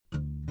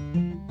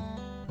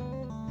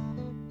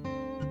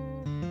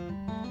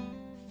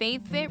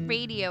Faith Fit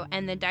Radio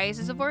and the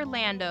Diocese of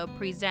Orlando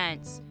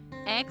presents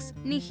Ex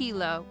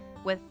Nihilo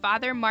with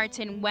Father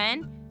Martin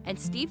Wen and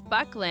Steve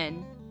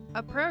Buckland,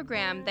 a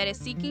program that is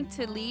seeking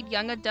to lead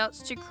young adults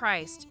to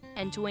Christ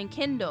and to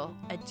enkindle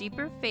a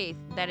deeper faith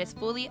that is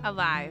fully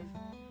alive.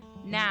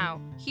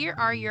 Now, here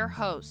are your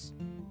hosts.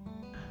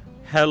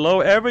 Hello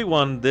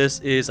everyone,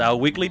 this is our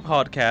weekly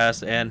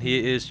podcast and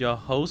here is your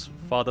host,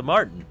 Father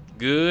Martin.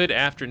 Good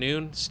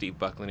afternoon, Steve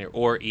Buckland here,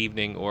 or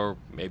evening, or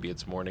maybe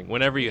it's morning,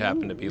 whenever you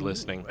happen to be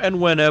listening.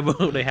 And whenever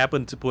they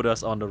happen to put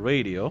us on the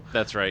radio.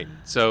 That's right.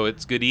 So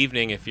it's good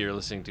evening if you're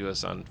listening to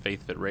us on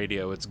Faith Fit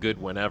Radio. It's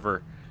good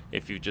whenever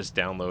if you just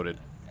download it.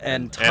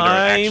 And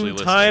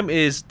time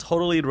is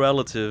totally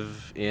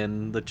relative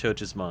in the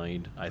church's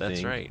mind, I think.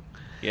 That's right.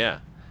 Yeah.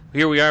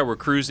 Here we are. We're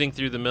cruising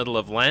through the middle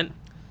of Lent.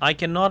 I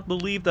cannot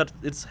believe that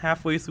it's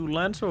halfway through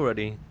Lent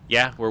already.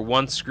 Yeah, we're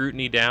one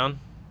scrutiny down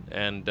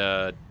and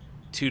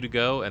 2 to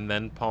go, and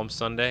then Palm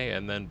Sunday,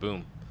 and then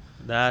boom.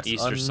 That's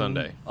Easter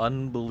Sunday.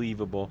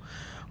 Unbelievable.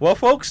 Well,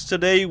 folks,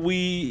 today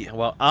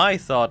I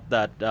thought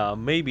that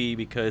maybe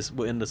because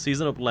we're in the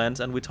season of Lent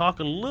and we talk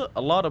a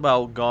lot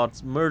about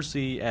God's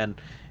mercy and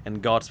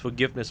God's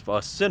forgiveness for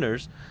us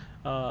sinners,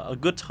 a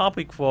good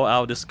topic for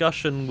our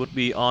discussion would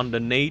be on the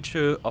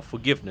nature of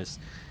forgiveness.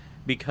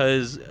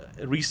 Because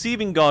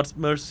receiving God's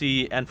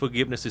mercy and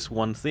forgiveness is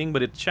one thing,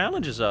 but it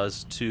challenges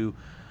us to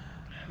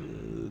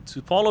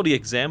follow the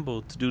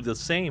example, to do the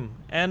same.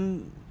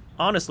 And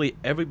honestly,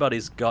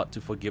 everybody's got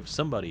to forgive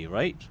somebody,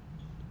 right?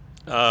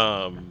 Is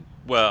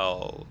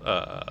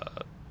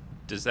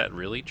that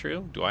really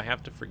true? Do I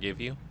have to forgive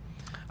you?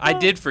 I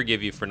did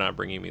forgive you for not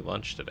bringing me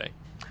lunch today.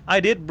 I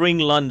did bring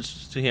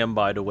lunch to him,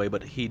 by the way,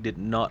 but he did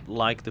not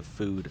like the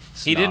food.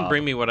 Snob. He didn't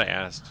bring me what I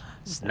asked.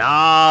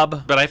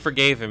 Snob! But I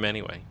forgave him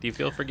anyway. Do you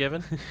feel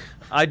forgiven?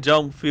 I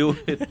don't feel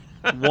it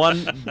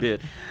one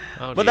bit.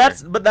 Oh, but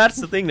that's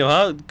the thing,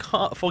 though.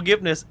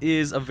 Forgiveness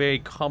is a very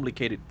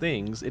complicated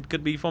thing. It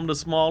could be from the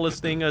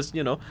smallest thing as,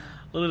 a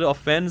little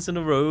offense in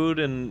the road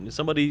and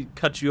somebody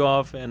cut you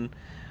off and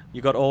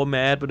you got all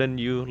mad, but then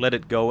you let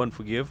it go and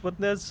forgive. But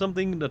there's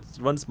something that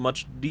runs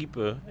much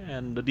deeper,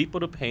 and the deeper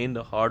the pain,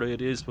 the harder it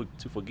is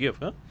to forgive,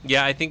 huh?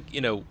 Yeah, I think,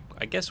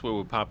 I guess what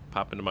would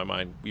pop into my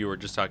mind, you were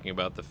just talking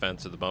about the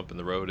fence or the bump in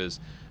the road,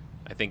 is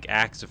I think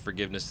acts of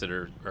forgiveness that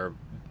are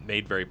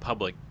made very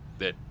public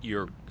that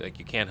you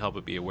can't help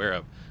but be aware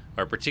of,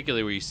 are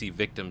particularly where you see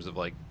victims of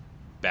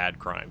bad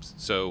crimes.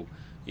 So,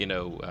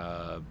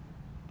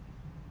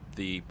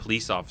 the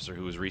police officer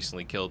who was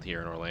recently killed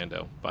here in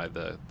Orlando by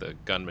the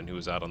gunman who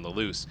was out on the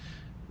loose,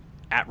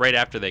 right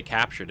after they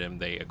captured him,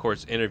 they of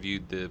course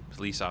interviewed the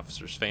police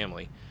officer's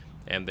family,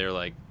 and they're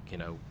like,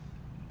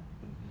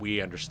 we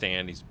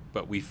understand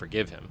but we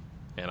forgive him.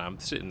 And I'm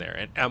sitting there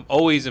and I'm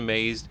always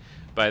amazed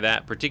by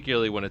that,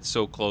 particularly when it's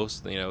so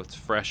close. It's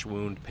fresh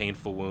wound,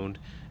 painful wound,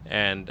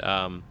 and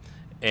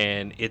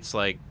it's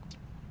like,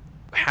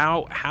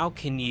 how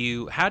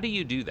do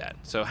you do that?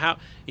 So how,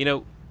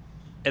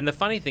 and the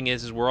funny thing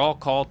is we're all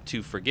called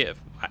to forgive.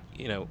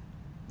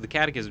 The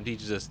Catechism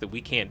teaches us that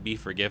we can't be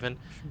forgiven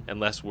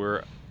unless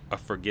we're a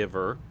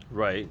forgiver.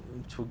 Right.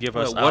 Forgive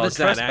us what our does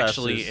that trespasses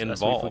actually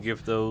involve? As we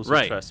forgive those who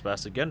Right.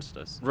 trespass against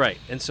us. Right.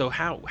 And so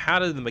how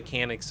do the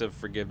mechanics of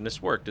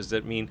forgiveness work? Does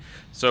that mean,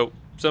 so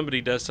somebody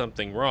does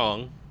something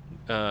wrong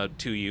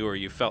to you, or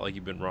you felt like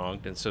you've been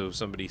wronged, and so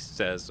somebody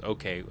says,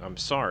 okay, I'm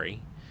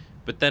sorry,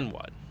 but then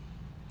what?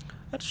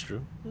 That's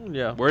true.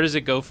 Yeah. Where does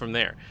it go from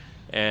there?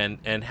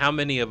 And how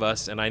many of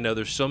us, and I know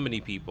there's so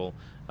many people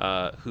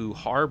who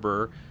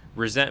harbor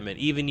resentment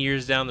even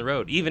years down the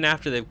road, even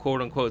after they've quote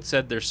unquote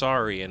said they're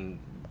sorry and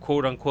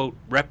quote unquote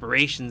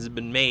reparations have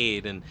been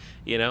made, and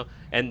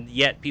and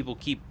yet people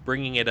keep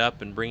bringing it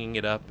up and bringing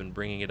it up and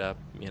bringing it up.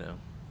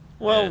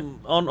 Well,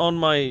 on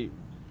my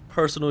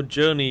personal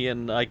journey,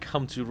 and I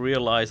come to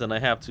realize, and I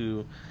have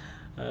to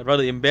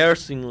rather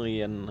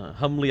embarrassingly and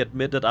humbly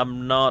admit that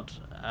I'm not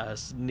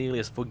as nearly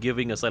as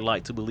forgiving as I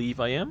like to believe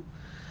I am.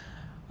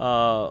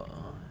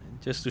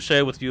 Just to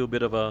share with you a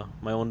bit of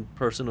my own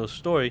personal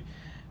story,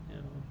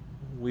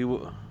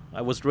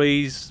 I was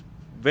raised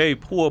very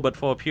poor, but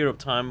for a period of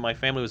time my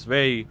family was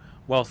very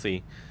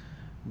wealthy.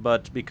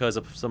 But because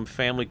of some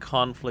family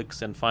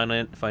conflicts and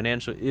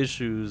financial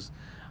issues,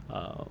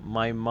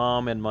 my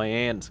mom and my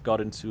aunt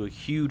got into a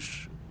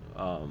huge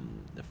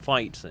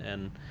fight,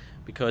 and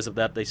because of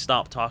that they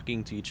stopped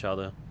talking to each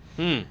other.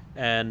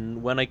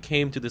 And when I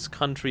came to this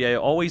country, I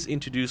always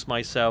introduced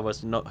myself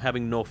as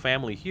having no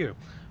family here.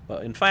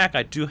 But in fact,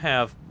 I do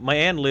have, my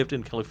aunt lived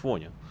in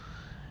California.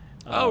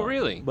 Oh,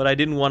 really? But I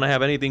didn't want to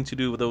have anything to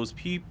do with those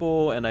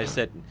people, and I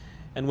said,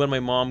 and when my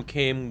mom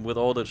came with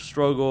all the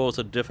struggles,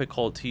 the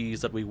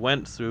difficulties that we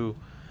went through,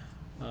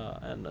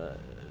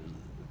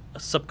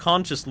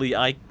 subconsciously,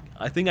 I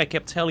think I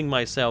kept telling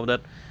myself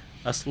that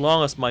as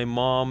long as my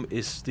mom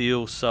is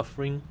still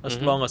suffering, as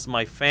long as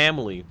my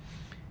family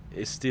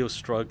is still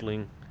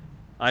struggling,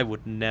 I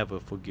would never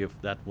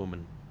forgive that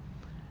woman.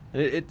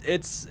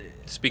 It's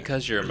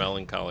because you're a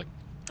melancholic.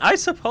 I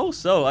suppose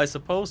so.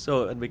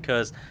 And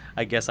because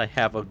I guess I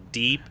have a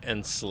Deep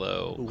and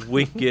slow.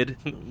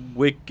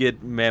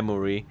 wicked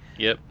memory.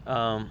 Yep.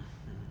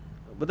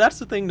 But that's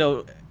the thing,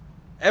 though.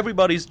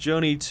 Everybody's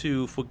journey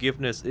to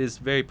forgiveness is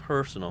very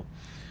personal.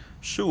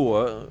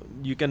 Sure,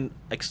 you can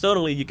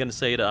externally you can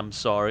say that I'm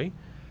sorry,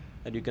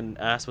 and you can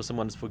ask for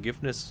someone's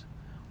forgiveness,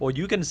 or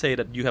you can say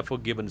that you have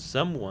forgiven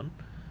someone.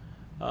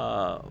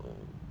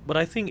 But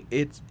I think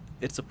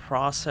it's a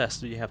process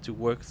that you have to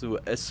work through,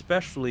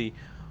 especially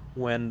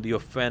when the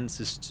offense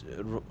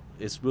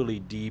is really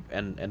deep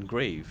and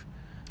grave.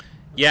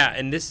 Yeah,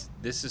 and this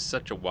is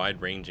such a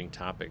wide-ranging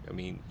topic. I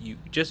mean, you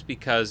just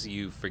because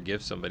you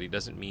forgive somebody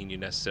doesn't mean you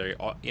necessarily,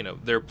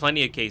 there are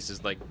plenty of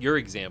cases like your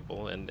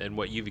example and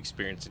what you've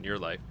experienced in your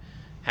life.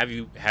 Have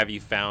you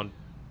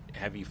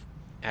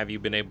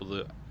been able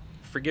to,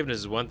 forgiveness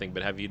is one thing,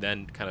 but have you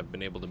then kind of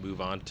been able to move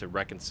on to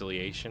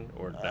reconciliation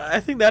or not? I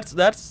think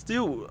that's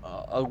still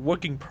a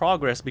work in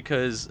progress,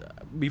 because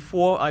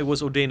before I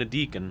was ordained a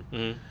deacon,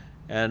 Mhm.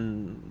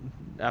 and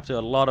after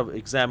a lot of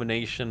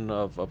examination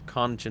of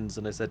conscience,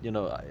 and I said,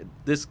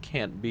 this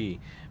can't be,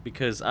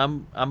 because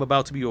I'm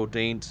about to be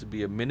ordained to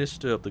be a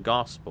minister of the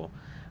gospel.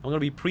 I'm going to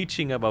be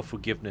preaching about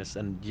forgiveness,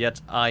 and yet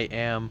I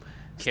am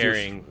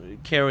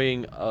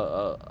carrying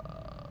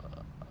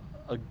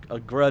a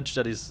grudge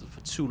that is for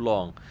too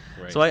long.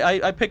 Right. So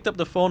I picked up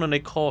the phone and I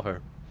called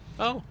her.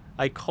 Oh.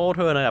 I called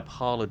her and I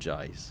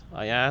apologized.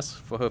 I asked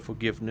for her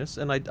forgiveness,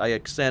 and I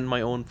extend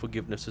my own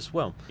forgiveness as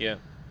well. Yeah.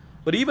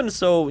 But even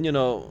so,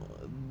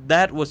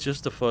 that was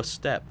just the first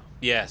step.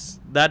 Yes.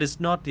 That is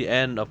not the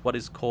end of what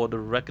is called the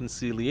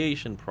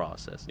reconciliation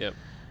process. Yep.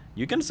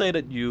 You can say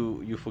that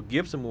you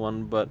forgive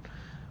someone, but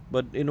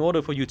in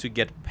order for you to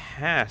get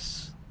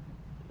past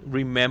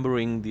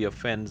remembering the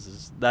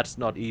offenses, that's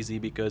not easy,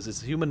 because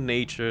it's human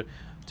nature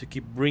to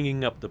keep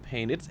bringing up the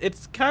pain.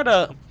 It's kind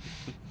of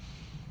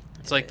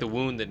It's like the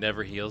wound that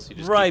never heals. You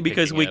just right, keep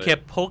because picking we at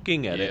kept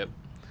poking at Yep.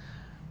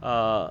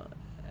 it.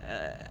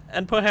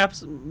 And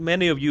perhaps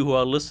many of you who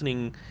are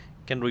listening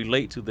can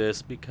relate to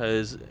this,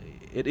 because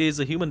it is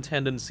a human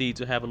tendency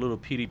to have a little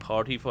pity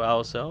party for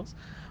ourselves.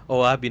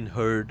 Oh, I've been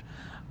hurt,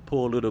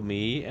 poor little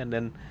me. And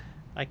then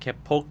I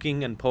kept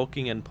poking and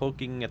poking and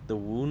poking at the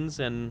wounds,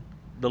 and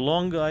the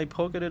longer I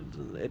poke at it,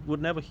 it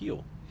would never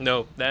heal.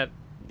 No, that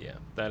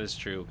is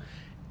true.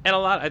 And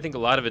I think a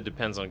lot of it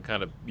depends on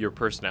kind of your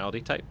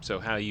personality type. So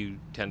how you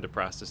tend to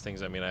process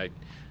things. I mean, I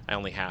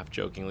only half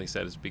jokingly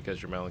said it's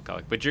because you're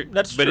melancholic, but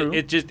That's true.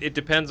 It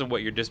depends on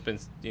what your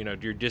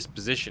your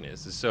disposition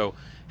is. So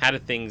how do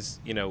things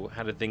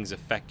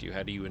affect you?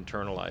 How do you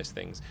internalize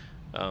things?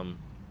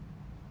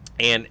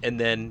 And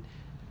then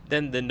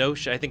the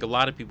notion, I think a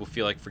lot of people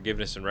feel like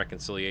forgiveness and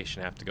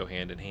reconciliation have to go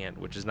hand in hand,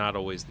 which is not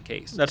always the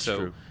case. That's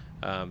true.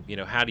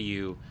 How do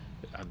you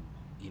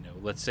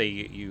let's say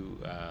you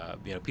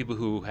people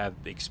who have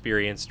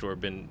experienced or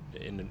been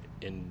in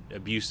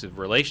abusive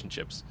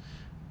relationships,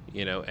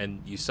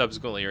 and you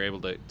subsequently are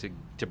able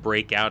to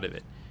break out of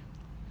it.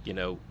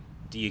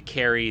 Do you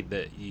carry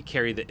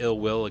the ill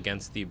will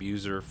against the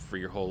abuser for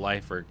your whole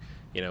life, or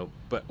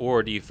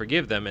or do you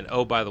forgive them? And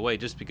oh, by the way,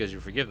 just because you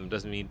forgive them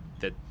doesn't mean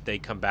that they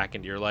come back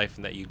into your life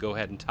and that you go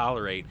ahead and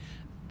tolerate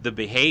the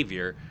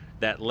behavior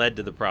that led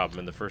to the problem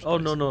in the first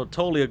place. Oh, no,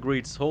 totally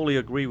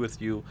agree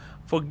with you.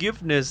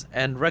 Forgiveness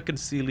and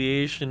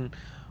reconciliation,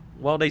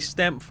 while they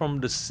stem from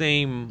the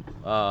same,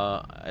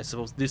 I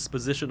suppose,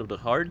 disposition of the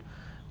heart,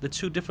 they're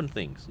two different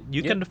things.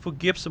 You can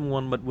forgive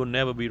someone, but will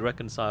never be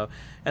reconciled.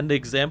 And the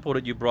example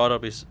that you brought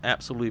up is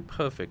absolutely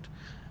perfect.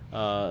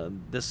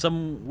 There's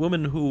some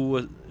woman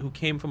who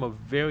came from a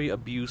very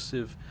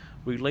abusive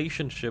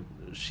relationship.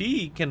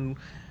 She can,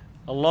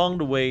 along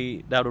the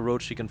way down the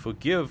road, she can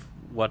forgive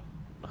what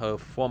her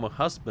former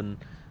husband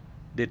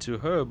did to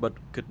her, but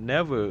could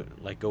never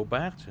go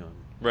back to him.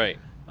 Right.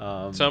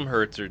 Some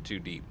hurts are too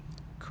deep.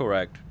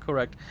 Correct.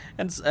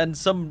 And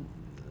some,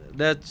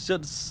 there's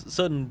just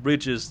certain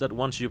bridges that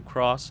once you've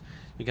crossed,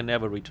 you can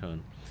never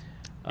return.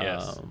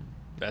 Yes,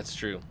 that's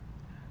true.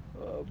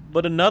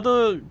 But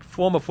another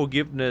form of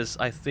forgiveness,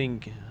 I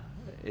think,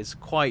 is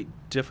quite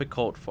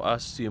difficult for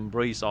us to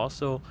embrace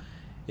also,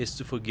 is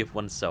to forgive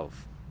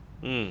oneself.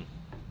 To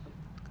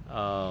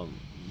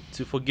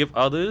forgive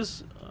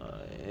others,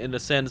 in a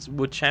sense,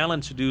 we're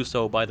challenged to do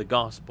so by the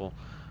gospel,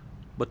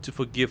 but to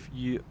forgive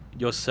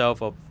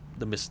yourself of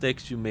the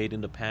mistakes you made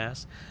in the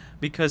past.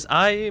 Because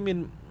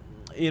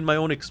in my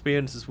own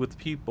experiences with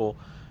people,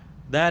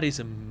 that is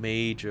a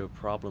major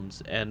problem,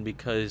 and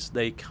because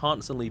they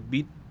constantly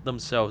beat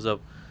themselves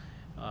up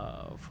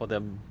for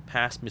their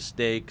past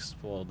mistakes,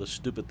 for the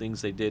stupid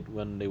things they did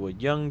when they were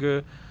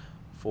younger,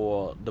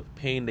 for the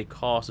pain they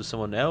caused to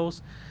someone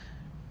else,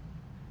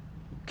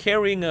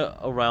 carrying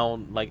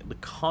around the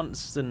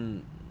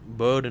constant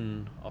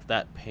burden of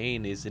that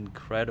pain is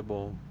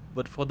incredible.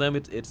 But for them,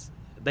 it's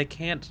they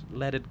can't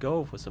let it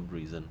go for some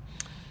reason.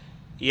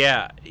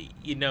 Yeah,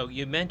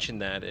 you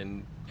mentioned that,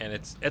 and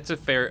it's a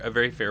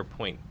very fair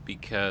point,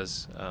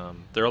 because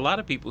there are a lot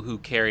of people who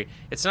carry.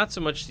 It's not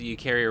so much that you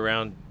carry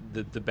around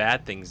the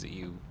bad things that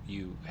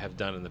you have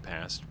done in the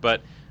past,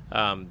 but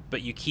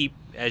But you keep,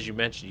 as you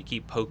mentioned, you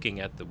keep poking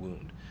at the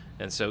wound.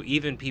 And so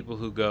even people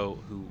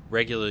who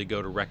regularly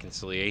go to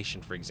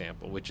reconciliation, for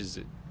example, which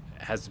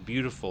has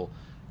beautiful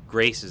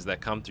graces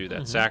that come through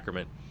that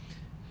sacrament,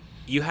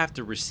 you have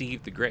to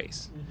receive the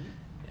grace.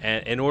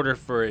 And in order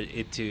for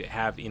it to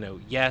have,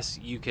 yes,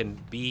 you can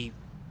be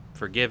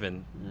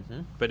forgiven,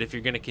 but if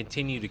you're going to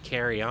continue to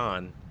carry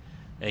on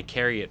and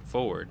carry it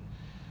forward,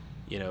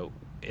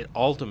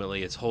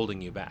 ultimately it's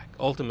holding you back.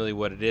 Ultimately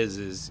what it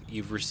is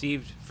you've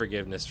received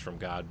forgiveness from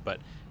God, but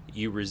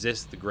you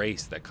resist the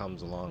grace that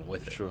comes along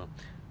with it. Sure.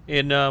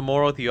 In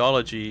moral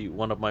theology,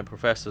 one of my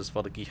professors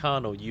for the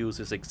Quijano used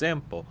this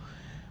example.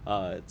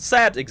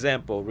 Sad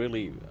example,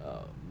 really.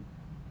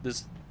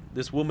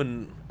 This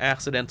woman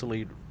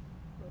accidentally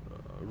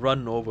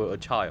run over a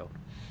child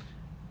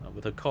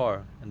with a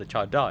car, and the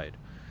child died.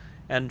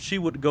 And she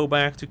would go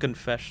back to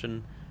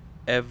confession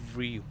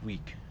every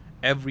week.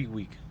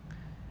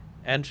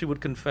 And she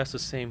would confess the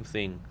same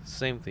thing.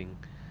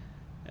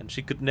 And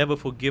she could never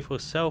forgive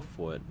herself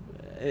for it.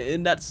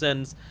 In that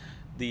sense,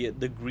 the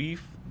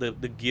grief, the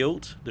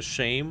guilt, the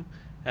shame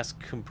has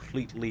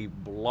completely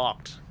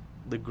blocked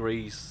the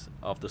grace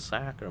of the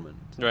sacrament.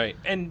 Right.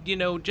 And,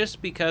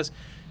 just because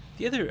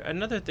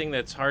another thing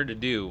that's hard to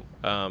do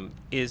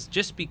is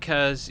just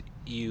because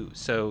you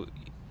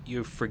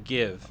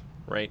forgive,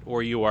 right,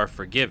 or you are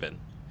forgiven,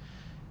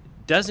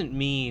 doesn't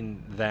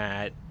mean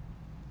that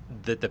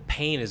the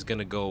pain is going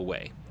to go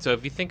away. So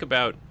if you think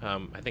about,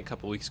 I think a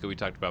couple weeks ago we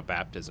talked about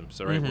baptism.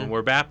 So when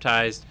we're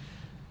baptized,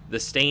 the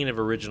stain of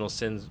original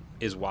sins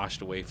is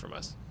washed away from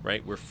us,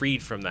 right? We're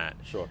freed from that.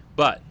 Sure.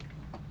 But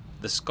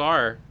the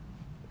scar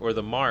or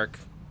the mark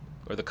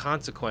or the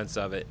consequence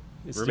of it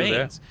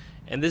remains.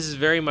 And this is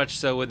very much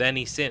so with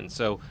any sin.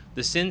 So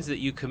the sins that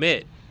you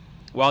commit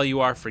while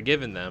you are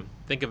forgiven them,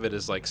 think of it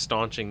as like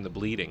staunching the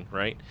bleeding,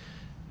 right?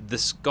 The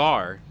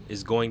scar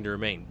is going to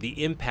remain.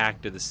 The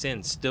impact of the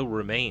sin still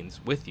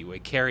remains with you. We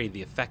carry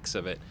the effects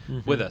of it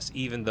with us,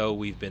 even though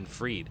we've been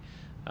freed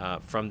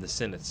from the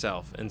sin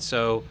itself. And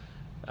so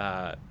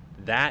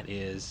that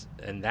is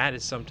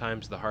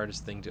sometimes the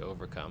hardest thing to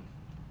overcome.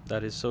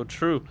 That is so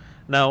true.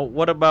 Now,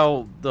 what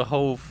about the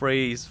whole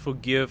phrase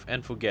 "forgive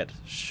and forget"?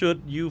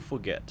 Should you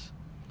forget?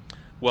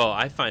 Well,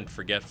 I find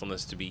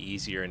forgetfulness to be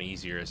easier and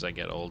easier as I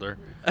get older.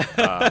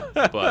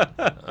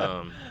 But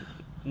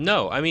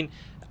no, I mean,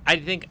 I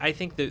think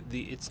that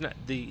it's not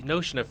the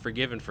notion of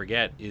forgive and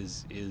forget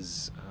is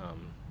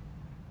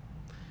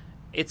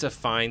it's a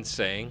fine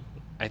saying.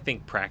 I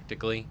think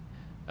practically,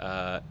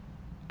 I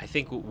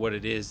think what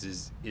it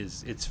is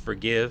it's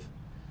forgive,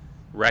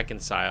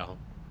 reconcile,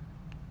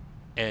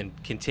 and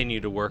continue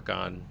to work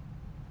on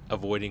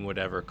avoiding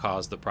whatever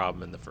caused the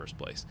problem in the first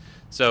place.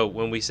 So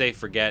when we say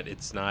forget,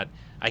 it's not,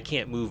 I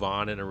can't move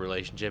on in a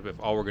relationship if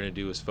all we're going to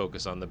do is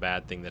focus on the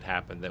bad thing that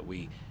happened that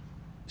we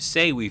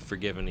say we've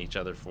forgiven each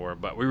other for,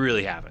 but we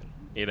really haven't,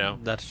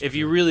 That's if true.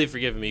 you really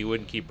forgive me, you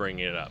wouldn't keep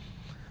bringing it up.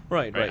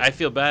 Right. I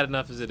feel bad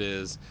enough as it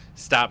is.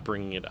 Stop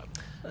bringing it up.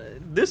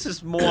 This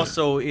is more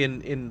so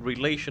in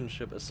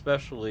relationship,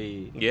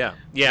 especially. Yeah,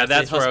 let's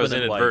that's say where I was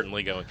husband and wife.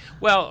 inadvertently going.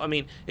 Well, I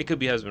mean, it could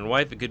be husband and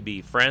wife. It could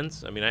be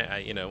friends. I mean,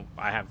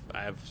 I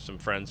have some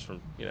friends from,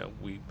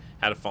 we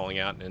had a falling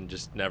out and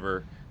just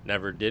never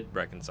did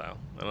reconcile.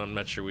 And I'm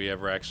not sure we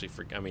ever actually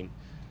I mean,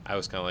 I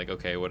was kind of like,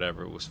 okay,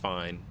 whatever, it was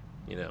fine.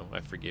 I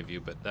forgive you,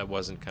 but that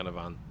wasn't kind of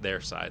on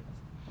their side.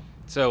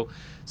 So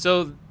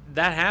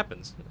that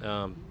happens.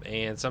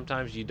 And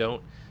sometimes you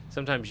don't.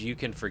 Sometimes you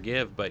can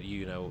forgive, but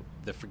you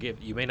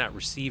may not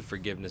receive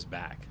forgiveness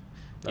back.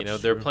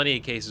 That's There are true. plenty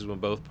of cases when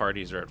both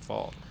parties are at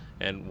fault,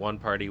 and one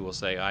party will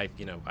say, I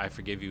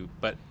forgive you,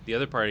 but the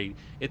other party,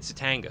 it's a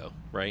tango,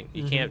 right?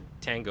 You can't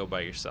tango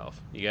by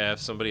yourself. You gotta have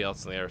somebody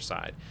else on the other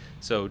side.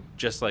 So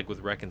just like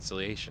with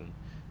reconciliation,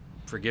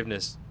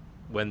 forgiveness,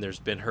 when there's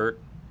been hurt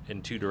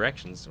in two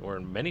directions or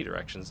in many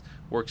directions,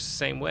 works the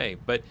same way.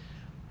 But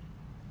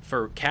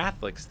for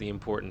Catholics, the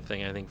important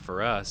thing, I think,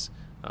 for us,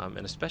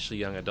 and especially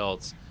young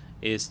adults,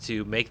 is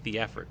to make the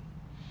effort,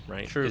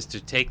 right? True. Is to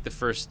take the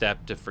first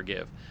step to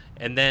forgive.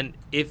 And then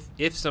if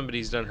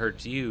somebody's done hurt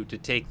to you, to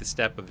take the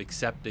step of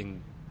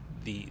accepting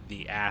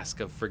the ask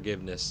of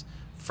forgiveness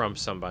from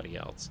somebody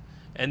else.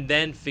 And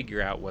then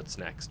figure out what's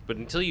next. But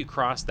until you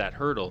cross that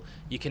hurdle,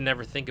 you can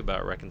never think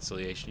about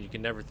reconciliation. You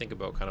can never think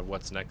about kind of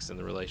what's next in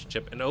the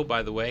relationship. And oh,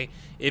 by the way,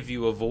 if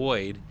you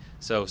avoid,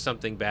 so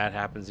something bad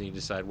happens and you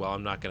decide, well,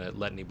 I'm not going to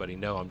let anybody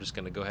know, I'm just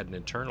going to go ahead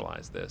and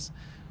internalize this.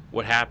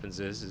 What happens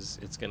is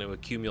it's going to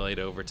accumulate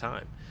over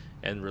time,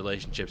 and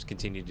relationships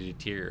continue to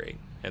deteriorate,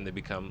 and they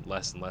become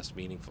less and less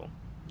meaningful.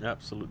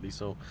 Absolutely.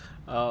 So,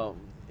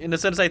 in a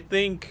sense, I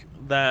think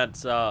that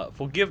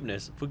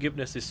forgiveness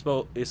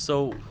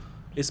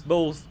is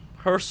both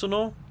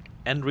personal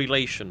and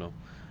relational.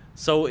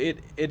 So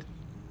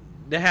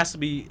there has to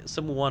be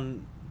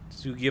someone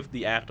to give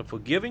the act of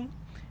forgiving,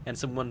 and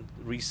someone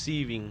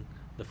receiving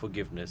the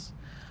forgiveness.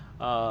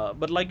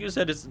 But like you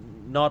said, it's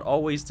not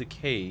always the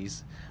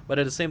case. But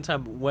at the same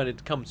time, when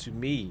it comes to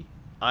me,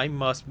 I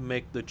must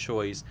make the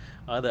choice.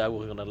 Either I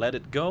will gonna let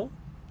it go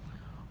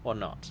or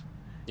not.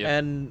 Yep.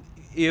 And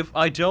if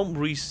I don't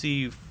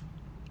receive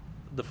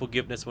the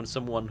forgiveness from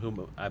someone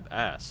whom I've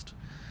asked,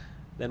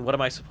 then what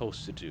am I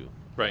supposed to do?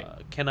 Right.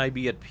 Can I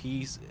be at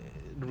peace,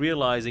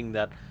 realizing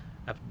that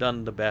I've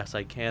done the best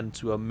I can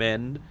to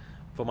amend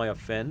for my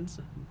offense,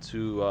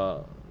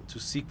 to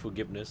seek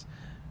forgiveness,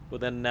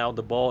 but then now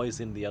the ball is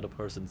in the other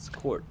person's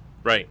court.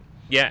 Right.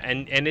 Yeah,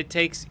 and it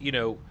takes,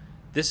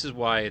 this is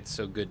why it's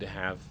so good to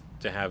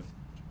have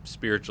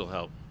spiritual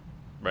help,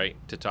 right?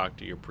 To talk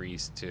to your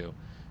priest, to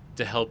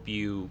help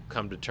you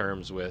come to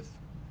terms with,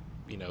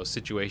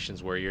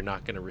 situations where you're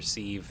not going to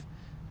receive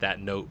that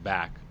note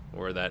back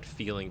or that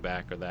feeling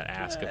back or that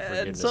ask of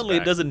forgiveness And suddenly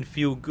back. it doesn't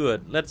feel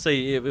good. Let's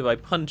say if I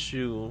punch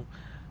you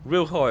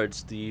real hard,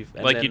 Steve.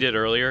 And like then, you did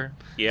earlier?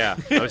 Yeah.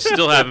 I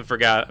still haven't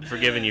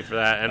forgiven you for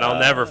that, and I'll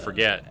never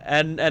forget.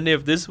 And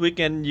if this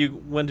weekend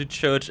you went to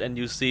church and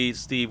you see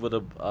Steve with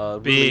a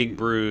Big really,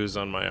 bruise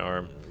on my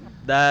arm.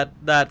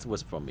 that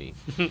was from me.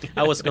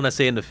 I was going to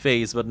say in the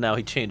face, but now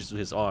he changed to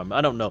his arm.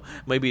 I don't know.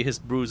 Maybe his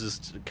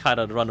bruises kind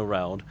of run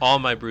around. All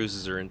my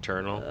bruises are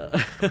internal.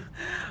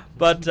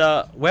 But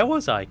where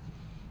was I?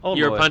 Oh,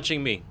 You're Lord.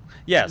 punching me.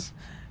 Yes.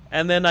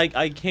 And then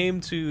I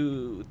came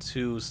to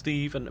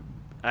Steve and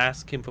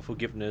asked him for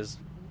forgiveness,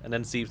 and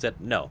then Steve said,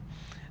 no,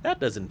 that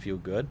doesn't feel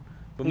good.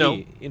 For No.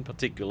 me in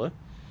particular.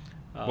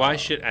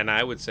 And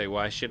I would say,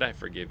 why should I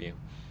forgive you?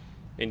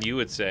 And you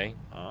would say,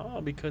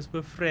 because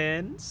we're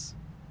friends.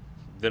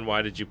 then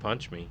why did you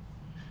punch me?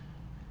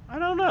 I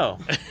don't know.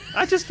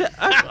 I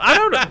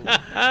don't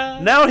know.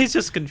 Now he's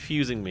just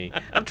confusing me.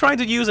 I'm trying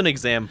to use an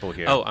example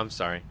here. Oh, I'm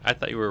sorry. I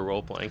thought you were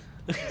role playing.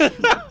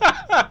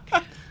 A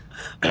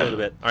little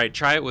bit. All right,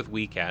 try it with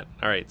Wee Cat.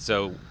 All right,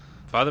 so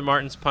Father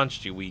Martin's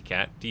punched you, Wee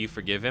Cat. Do you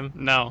forgive him?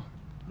 No.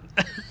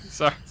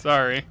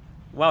 Sorry.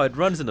 Wow, it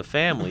runs in the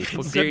family. For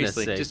goodness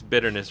Seriously, sake. just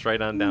bitterness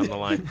right on down the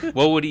line.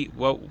 What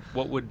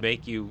would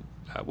make you?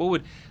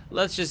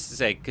 Let's just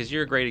say, because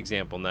you're a great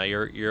example now.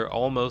 You're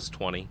almost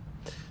 20,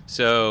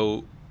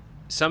 so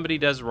somebody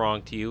does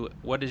wrong to you.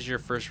 What is your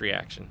first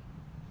reaction?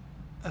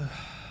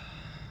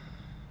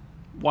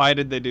 Why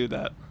did they do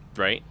that?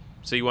 Right.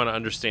 So you want to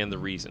understand the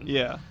reason.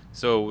 Yeah.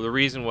 So the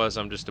reason was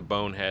I'm just a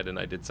bonehead and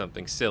I did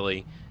something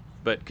silly,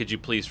 but could you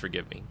please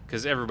forgive me?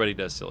 Because everybody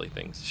does silly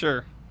things.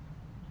 Sure.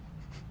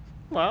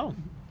 Wow.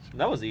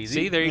 That was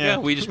easy. See, there you Yeah.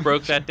 go. We just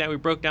broke that down. We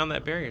broke down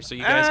that barrier, so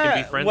you guys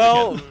can be friends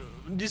well,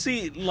 again. you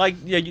see, like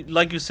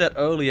you said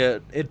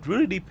earlier, it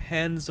really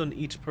depends on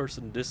each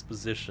person's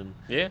disposition.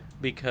 Yeah.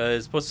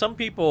 Because for some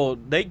people,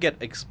 they get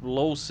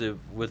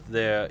explosive with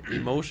their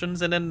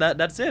emotions, and then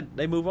that's it.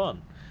 They move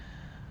on.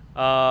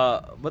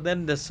 But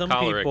then there's some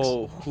Cholerics.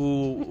 people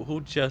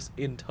who just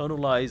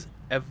internalize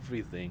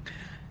everything.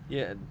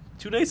 Yeah.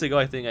 2 days ago,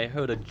 I think I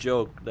heard a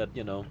joke that,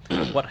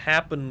 what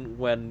happened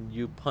when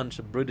you punch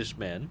a British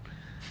man,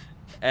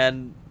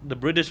 and the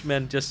British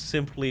man just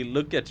simply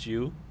look at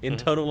you,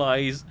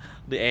 internalize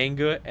the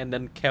anger, and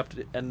then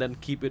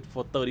keep it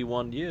for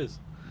 31 years.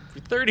 For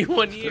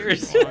 31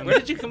 years. Where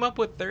did you come up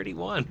with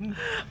 31?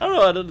 I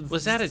don't know.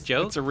 Was that a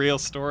joke? It's a real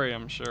story,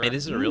 I'm sure. It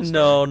isn't a real story.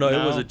 No, it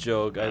No? was a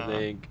joke. I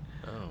think.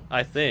 Oh,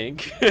 I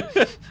think.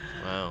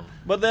 wow.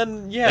 But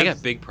then, yeah. They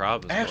got big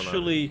problems going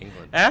on in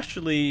England.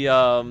 Actually,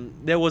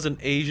 there was an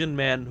Asian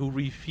man who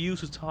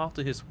refused to talk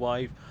to his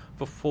wife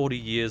for 40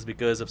 years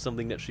because of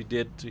something that she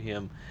did to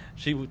him.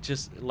 She would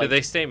just Did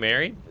they stay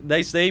married?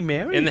 They stay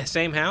married In the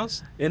same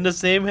house? in the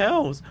same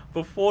house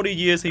for 40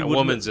 years. A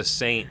woman's a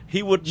saint.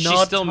 He would She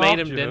not. still talk made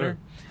him to dinner? her.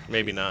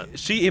 Maybe not.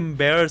 She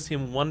embarrassed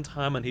him one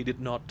time, and he did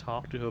not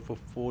talk to her for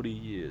 40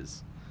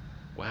 years.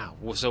 Wow.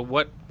 Well, so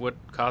what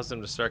caused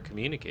them to start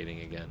communicating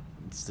again?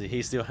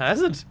 He still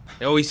hasn't.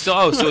 Oh,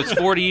 so it's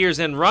 40 years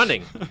and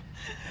running.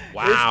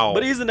 Wow.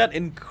 But isn't that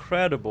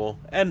incredible?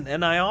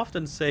 And I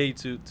often say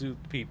to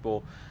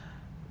people,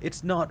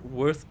 it's not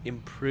worth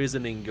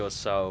imprisoning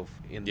yourself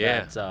in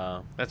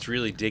that. That's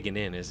really digging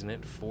in, isn't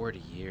it? 40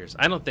 years.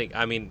 I don't think,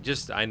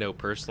 I know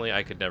personally,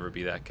 I could never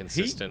be that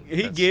consistent.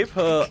 He gave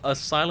her a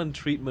silent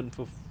treatment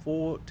for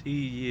 40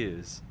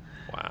 years.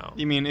 Wow.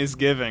 You mean is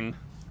giving?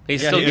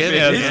 He's Yeah, still giving.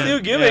 yeah, He's yeah. still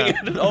giving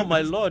Yeah. it. Oh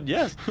my Lord,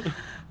 yes.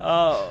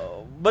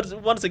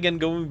 But once again,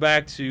 going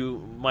back to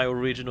my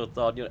original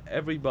thought,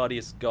 everybody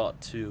has got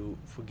to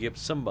forgive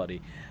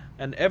somebody,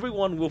 and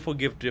everyone will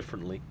forgive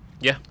differently.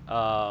 Yeah.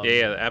 Um,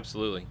 Yeah,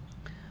 absolutely.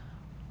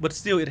 But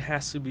still, it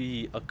has to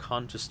be a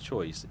conscious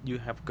choice. You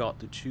have got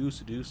to choose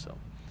to do so.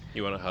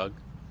 You want a hug?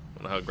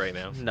 Want a hug right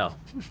now? No,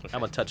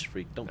 I'm a touch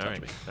freak. Don't All touch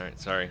right. me. All right.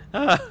 Sorry.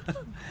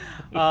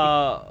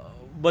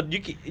 But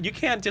you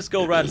can't just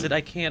go around and say,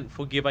 I can't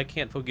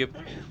forgive.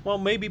 Well,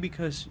 maybe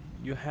because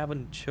you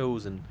haven't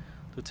chosen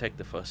to take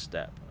the first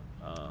step.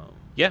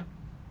 Yeah.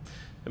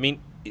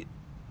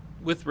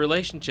 With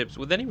relationships,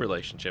 with any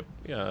relationship,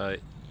 every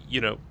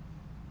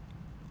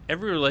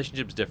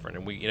relationship's different.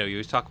 And you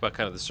always talk about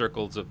kind of the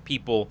circles of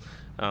people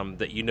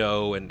that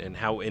and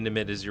how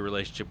intimate is your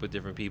relationship with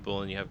different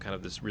people. And you have kind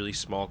of this really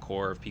small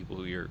core of people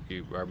who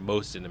you are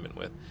most intimate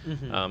with.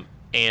 Mhm.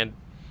 And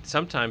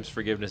sometimes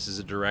forgiveness is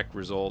a direct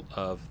result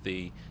of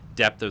the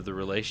depth of the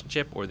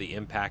relationship or the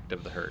impact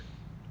of the hurt.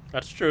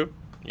 That's true.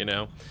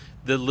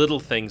 the little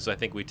things I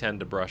think we tend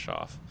to brush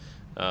off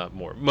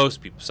more.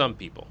 Most people, some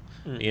people,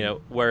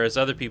 whereas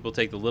other people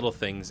take the little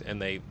things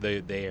and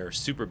they are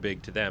super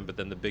big to them, but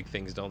then the big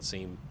things don't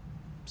seem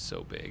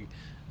so big.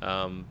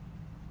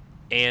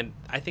 And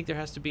I think there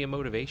has to be a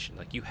motivation.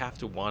 Like, you have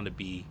to want to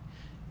be,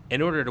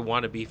 in order to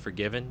want to be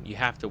forgiven, you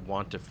have to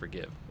want to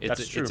forgive.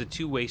 That's true. It's a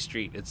two-way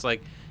street. It's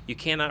like you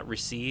cannot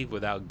receive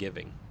without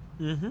giving.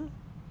 Mm-hmm.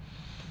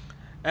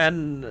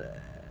 And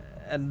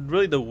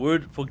really, the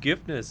word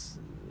forgiveness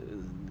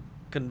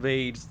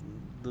conveys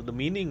the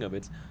meaning of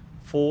it.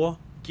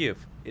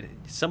 Forgive.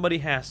 Somebody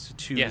has to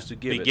choose to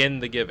give begin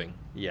the giving.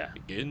 Yeah.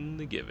 Begin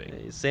the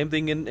giving. Same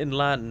thing in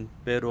Latin.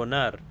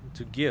 Perdonare.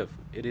 To give.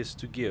 It is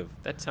to give.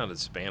 That sounded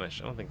Spanish.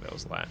 I don't think that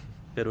was Latin.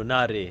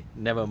 Perdonare.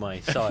 Never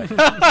mind. Sorry.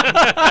 But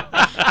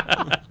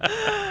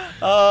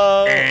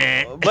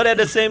at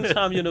the same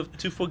time,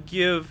 to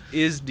forgive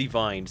is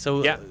divine.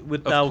 So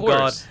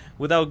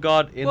without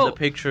God in the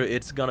picture,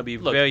 it's gonna be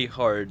very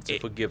hard to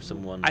forgive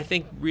someone. I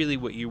think really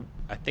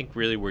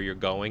where you're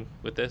going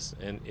with this,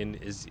 and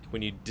is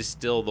when you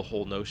distill the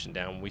whole notion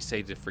down. When we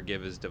say to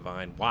forgive is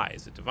divine, why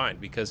is it divine?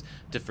 Because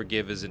to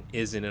forgive is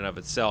in and of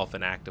itself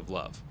an act of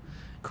love.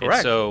 Correct.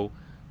 And so,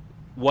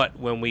 what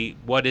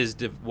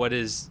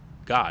is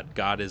God?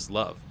 God is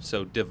love.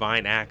 So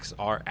divine acts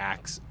are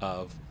acts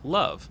of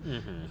love.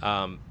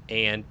 Mm-hmm.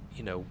 And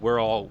we're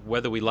all,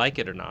 whether we like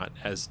it or not,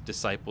 as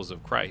disciples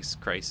of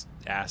Christ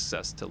asks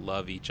us to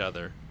love each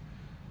other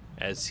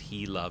as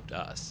he loved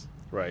us.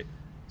 Right.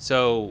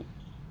 So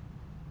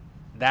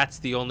that's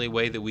the only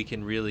way that we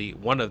can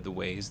one of the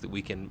ways that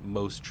we can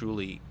most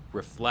truly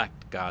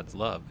reflect God's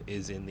love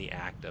is in the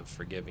act of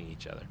forgiving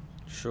each other.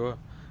 Sure.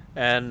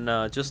 And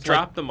just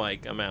drop the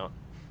mic, I'm out.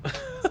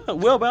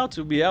 We're about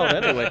to be out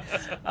anyway.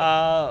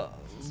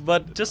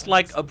 But just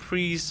like a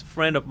priest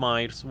friend of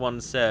mine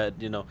once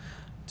said,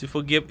 to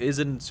forgive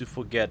isn't to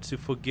forget. To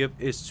forgive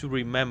is to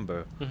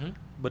remember,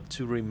 but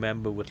to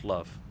remember with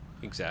love.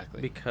 Exactly.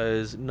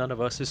 Because none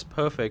of us is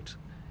perfect,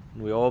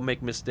 and we all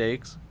make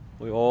mistakes.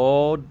 We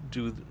all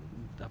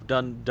have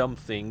done dumb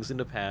things in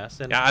the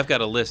past. And yeah, I've got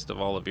a list of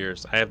all of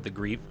yours. I have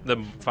the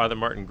Father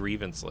Martin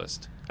grievance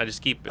list. I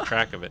just keep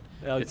track of it.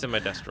 It's in my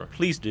desk drawer.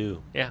 Please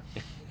do. Yeah.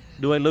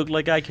 Do I look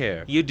like I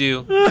care? You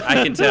do.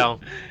 I can tell.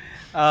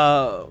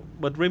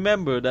 But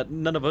remember that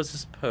none of us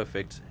is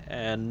perfect,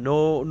 and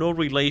no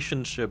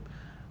relationship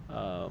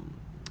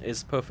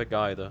is perfect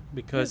either,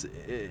 because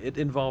it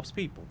involves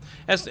people.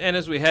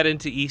 As we head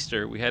into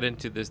Easter, we head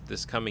into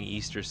this coming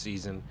Easter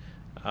season,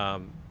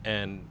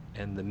 and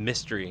the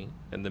mystery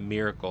and the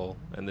miracle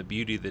and the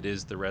beauty that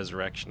is the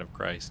resurrection of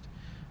Christ.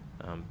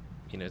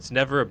 It's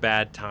never a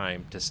bad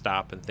time to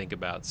stop and think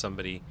about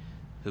somebody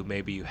who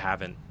maybe you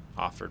haven't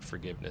offered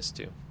forgiveness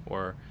to,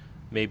 or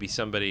maybe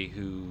somebody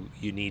who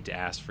you need to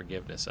ask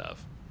forgiveness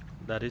of.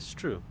 That is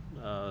true.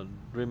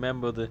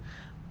 Remember the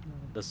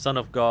Son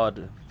of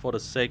God, for the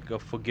sake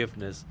of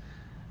forgiveness,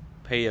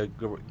 pay a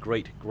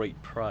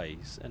great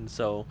price. And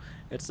so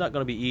it's not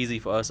going to be easy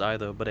for us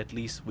either, but at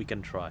least we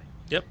can try.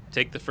 Yep,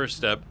 take the first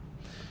step.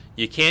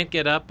 You can't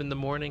get up in the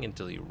morning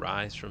until you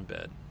rise from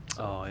bed.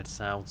 Oh, it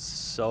sounds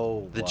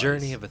so The wise.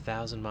 journey of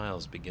 1,000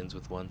 miles begins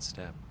with one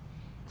step.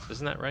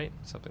 Isn't that right?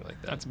 Something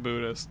like that. That's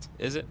Buddhist.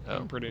 Is it? Oh,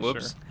 I'm pretty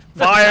whoops. sure.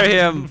 Fire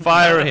him!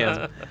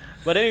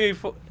 But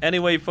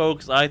anyway,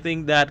 folks, I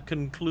think that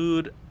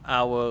conclude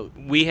our.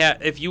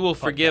 If you will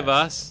forgive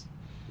podcast. us,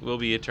 we'll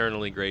be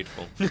eternally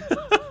grateful.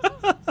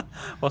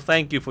 Well,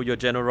 thank you for your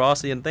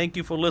generosity, and thank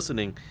you for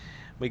listening.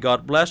 May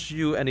God bless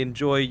you and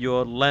enjoy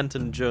your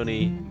Lenten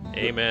journey.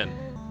 Amen.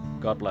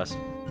 God bless.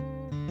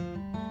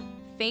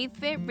 Faith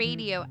Fit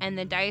Radio and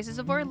the Diocese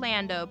of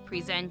Orlando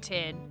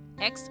presented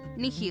Ex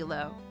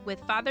Nihilo with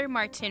Father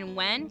Martin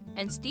Wen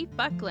and Steve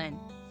Buckland.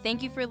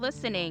 Thank you for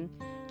listening.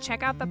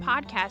 Check out the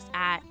podcast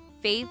at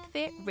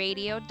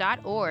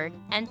faithfitradio.org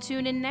and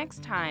tune in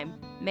next time.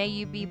 May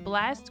you be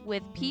blessed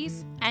with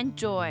peace and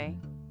joy.